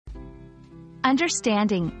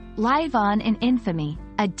Understanding Live On in Infamy,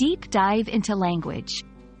 a deep dive into language.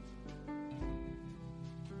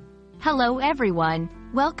 Hello everyone,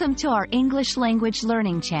 welcome to our English language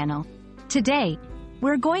learning channel. Today,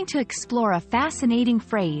 we're going to explore a fascinating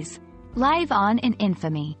phrase, live on in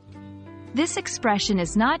infamy. This expression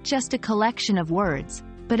is not just a collection of words,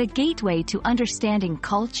 but a gateway to understanding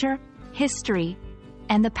culture, history,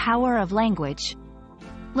 and the power of language.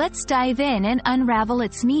 Let's dive in and unravel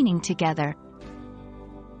its meaning together.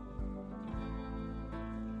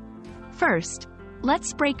 First,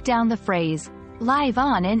 let's break down the phrase, live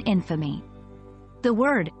on in infamy. The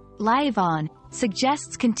word, live on,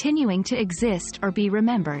 suggests continuing to exist or be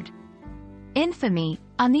remembered. Infamy,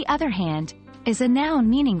 on the other hand, is a noun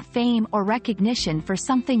meaning fame or recognition for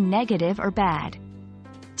something negative or bad.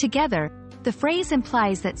 Together, the phrase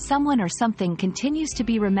implies that someone or something continues to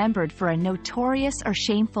be remembered for a notorious or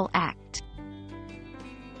shameful act.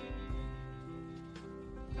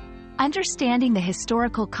 Understanding the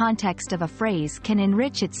historical context of a phrase can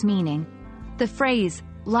enrich its meaning. The phrase,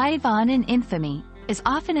 live on in infamy, is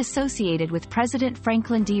often associated with President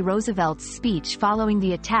Franklin D. Roosevelt's speech following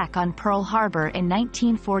the attack on Pearl Harbor in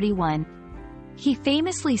 1941. He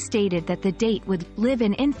famously stated that the date would live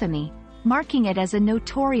in infamy, marking it as a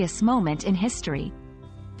notorious moment in history.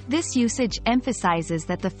 This usage emphasizes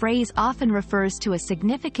that the phrase often refers to a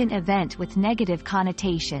significant event with negative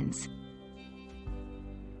connotations.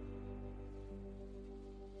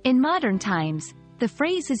 In modern times, the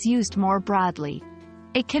phrase is used more broadly.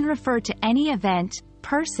 It can refer to any event,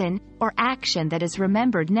 person, or action that is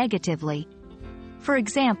remembered negatively. For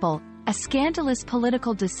example, a scandalous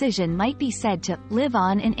political decision might be said to live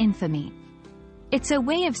on in infamy. It's a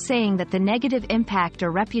way of saying that the negative impact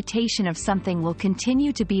or reputation of something will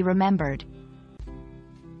continue to be remembered.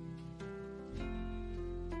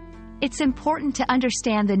 It's important to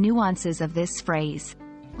understand the nuances of this phrase.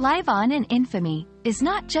 Live on in infamy is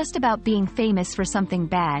not just about being famous for something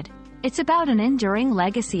bad, it's about an enduring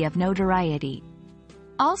legacy of notoriety.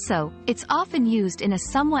 Also, it's often used in a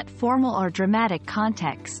somewhat formal or dramatic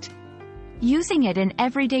context. Using it in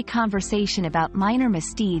everyday conversation about minor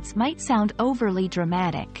misdeeds might sound overly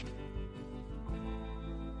dramatic.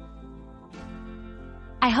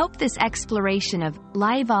 I hope this exploration of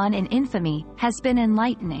live on in infamy has been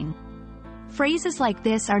enlightening. Phrases like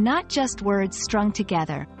this are not just words strung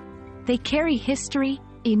together. They carry history,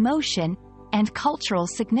 emotion, and cultural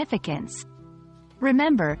significance.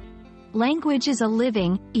 Remember, language is a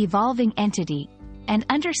living, evolving entity, and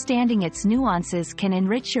understanding its nuances can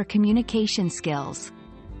enrich your communication skills.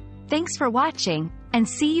 Thanks for watching, and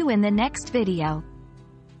see you in the next video.